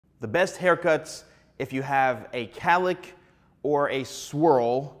The best haircuts, if you have a cowlick or a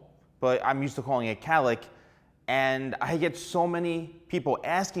swirl, but I'm used to calling it cowlick, and I get so many people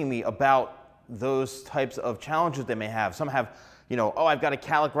asking me about those types of challenges they may have. Some have, you know, oh, I've got a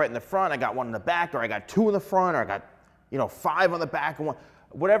cowlick right in the front, I got one in the back, or I got two in the front, or I got, you know, 5 on the back, and one.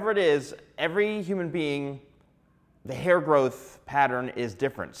 Whatever it is, every human being, the hair growth pattern is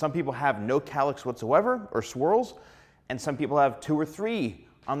different. Some people have no cowlicks whatsoever, or swirls, and some people have 2 or 3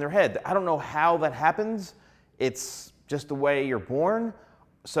 on their head. I don't know how that happens. It's just the way you're born.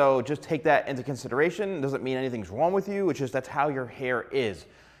 So just take that into consideration. It doesn't mean anything's wrong with you. It's just that's how your hair is.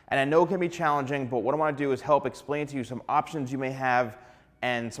 And I know it can be challenging, but what I want to do is help explain to you some options you may have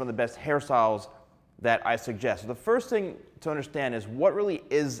and some of the best hairstyles that I suggest. So the first thing to understand is what really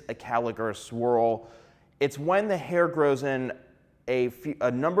is a cowlick or a swirl. It's when the hair grows in a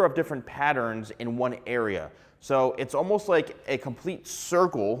number of different patterns in one area. So it's almost like a complete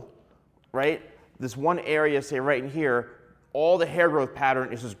circle, right? This one area, say right in here, all the hair growth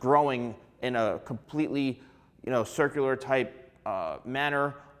pattern is just growing in a completely, you know, circular type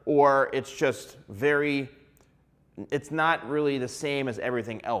manner, or it's just it's not really the same as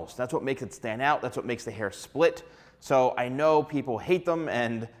everything else. That's what makes it stand out. That's what makes the hair split. So I know people hate them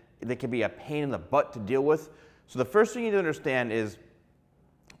and they can be a pain in the butt to deal with. So the first thing you need to understand is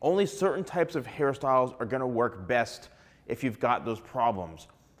only certain types of hairstyles are going to work best if you've got those problems.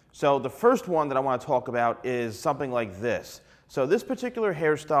 So the first one that I want to talk about is something like this. So this particular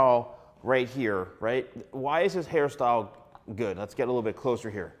hairstyle right here, right? Why is this hairstyle good? Let's get a little bit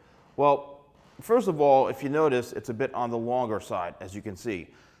closer here. Well, first of all, if you notice, it's a bit on the longer side, as you can see.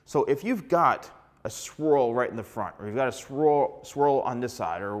 So if you've got a swirl right in the front, or you've got a swirl on this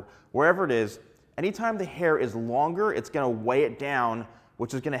side, or wherever it is, anytime the hair is longer, it's going to weigh it down,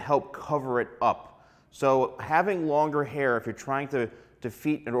 which is going to help cover it up. So having longer hair, if you're trying to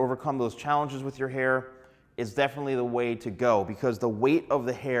defeat and overcome those challenges with your hair, is definitely the way to go, because the weight of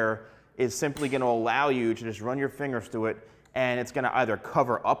the hair is simply going to allow you to just run your fingers through it, and it's going to either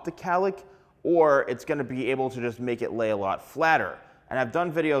cover up the cowlick or it's going to be able to just make it lay a lot flatter. And I've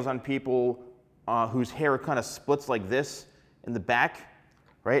done videos on people whose hair kind of splits like this in the back,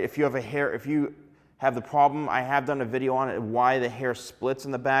 right? If you have the problem, I have done a video on it, why the hair splits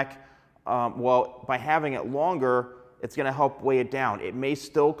in the back. Well, by having it longer, it's going to help weigh it down. It may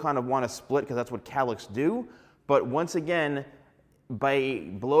still kind of want to split because that's what cowlicks do, but once again, by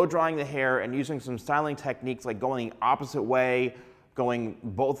blow drying the hair and using some styling techniques like going the opposite way, going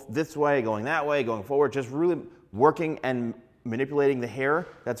both this way, going that way, going forward, just really working and manipulating the hair,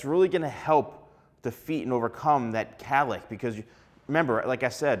 that's really going to help defeat and overcome that cowlick. Because remember, like I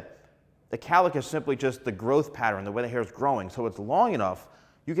said, the cowlick is simply just the growth pattern, the way the hair is growing. So it's long enough,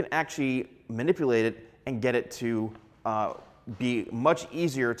 you can actually manipulate it and get it to be much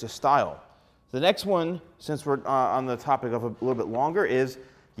easier to style. The next one, since we're on the topic of a little bit longer, is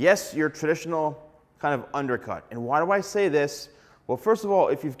yes, your traditional kind of undercut. And why do I say this? Well, first of all,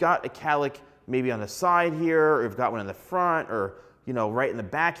 if you've got a cowlick maybe on the side here, or you've got one in the front, or right in the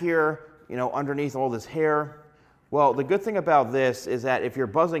back here, underneath all this hair. Well, the good thing about this is that if you're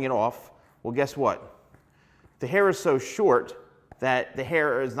buzzing it off, well, guess what? The hair is so short that the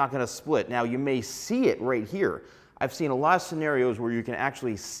hair is not going to split. Now, you may see it right here. I've seen a lot of scenarios where you can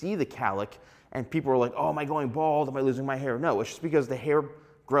actually see the cowlick, and people are like, oh, am I going bald? Am I losing my hair? No, it's just because the hair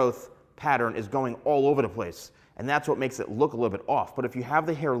growth pattern is going all over the place, and that's what makes it look a little bit off. But if you have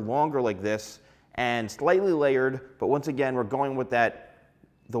the hair longer like this and slightly layered, but once again, we're going with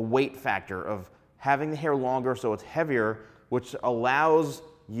the weight factor of having the hair longer so it's heavier, which allows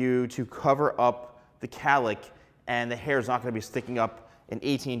you to cover up the cowlick, and the hair is not going to be sticking up in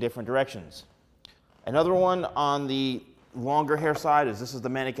 18 different directions. Another one on the longer hair side is this is the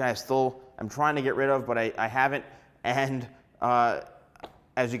mannequin I'm trying to get rid of, but I haven't. And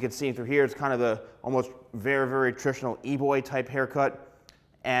as you can see through here, it's kind of the almost very, very traditional e-boy type haircut.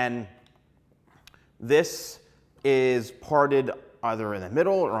 And this is parted either in the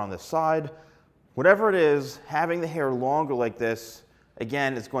middle or on the side. Whatever it is, having the hair longer like this,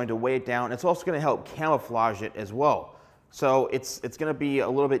 again, it's going to weigh it down. It's also going to help camouflage it as well. So it's going to be a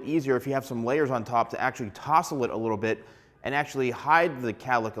little bit easier if you have some layers on top to actually tousle it a little bit and actually hide the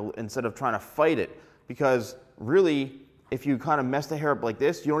cowlick instead of trying to fight it. Because really, if you kind of mess the hair up like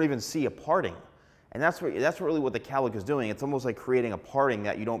this, you don't even see a parting. And that's really what the cowlick is doing. It's almost like creating a parting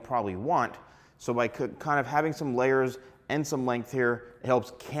that you don't probably want. So by kind of having some layers and some length here, it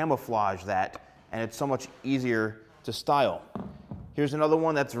helps camouflage that, and it's so much easier to style. Here's another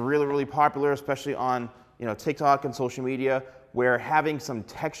one that's really, really popular, especially on TikTok and social media, where having some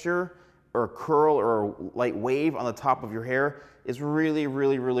texture or a curl or a light wave on the top of your hair is really,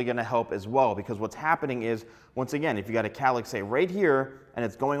 really, really gonna help as well, because what's happening is, once again, if you got a cowlick, say right here, and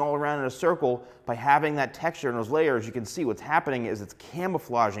it's going all around in a circle, by having that texture in those layers, you can see what's happening is it's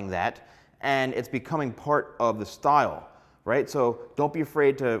camouflaging that, and it's becoming part of the style, right? So don't be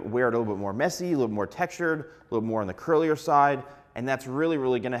afraid to wear it a little bit more messy, a little more textured, a little more on the curlier side, and that's really,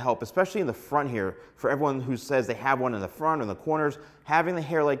 really gonna help, especially in the front here. For everyone who says they have one in the front or in the corners, having the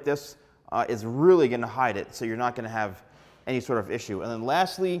hair like this is really gonna hide it, so you're not gonna have any sort of issue. And then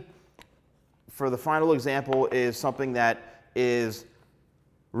lastly, for the final example, is something that is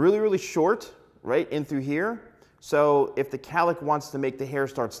really, really short, right, in through here. So if the cowlick wants to make the hair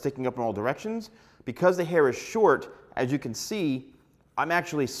start sticking up in all directions, because the hair is short, as you can see, I'm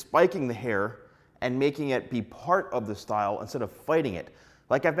actually spiking the hair and making it be part of the style instead of fighting it.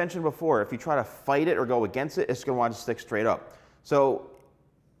 Like I've mentioned before, if you try to fight it or go against it, it's gonna want to stick straight up. So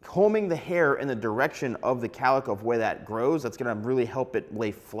combing the hair in the direction of the cowlick of where that grows, that's gonna really help it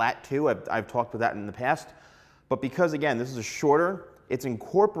lay flat too. I've talked about that in the past. But because again, this is shorter, it's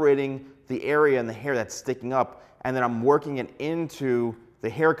incorporating the area in the hair that's sticking up, and then I'm working it into the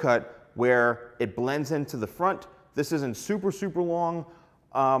haircut where it blends into the front. This isn't super, super long,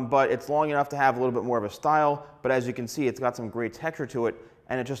 but it's long enough to have a little bit more of a style. But as you can see, it's got some great texture to it,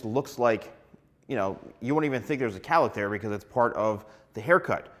 and it just looks like, you know, you won't even think there's a cowlick there because it's part of the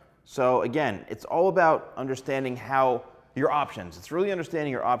haircut. So again, it's all about understanding how your options. It's really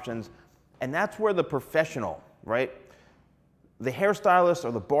understanding your options, and that's where the professional, right? The hairstylist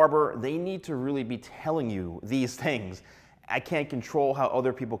or the barber, they need to really be telling you these things. I can't control how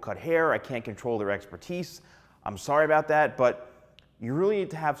other people cut hair. I can't control their expertise. I'm sorry about that, but you really need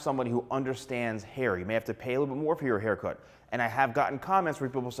to have somebody who understands hair. You may have to pay a little bit more for your haircut. And I have gotten comments where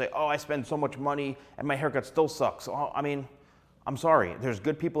people say, oh, I spend so much money and my haircut still sucks. Oh, I mean, I'm sorry. There's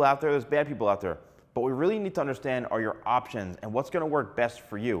good people out there, there's bad people out there. But we really need to understand are your options and what's gonna work best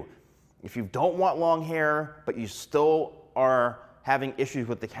for you. If you don't want long hair, but you still are having issues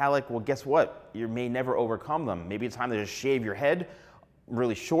with the cowlick, well, guess what? You may never overcome them. Maybe it's time to just shave your head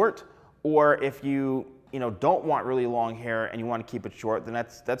really short, or if you don't want really long hair and you want to keep it short, then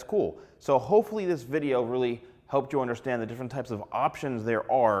that's cool. So hopefully this video really helped you understand the different types of options there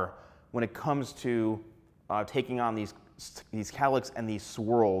are when it comes to taking on these cowlicks and these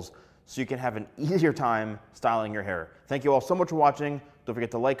swirls, so you can have an easier time styling your hair. Thank you all so much for watching. Don't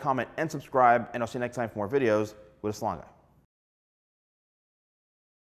forget to like, comment, and subscribe, and I'll see you next time for more videos with a Salon Guy.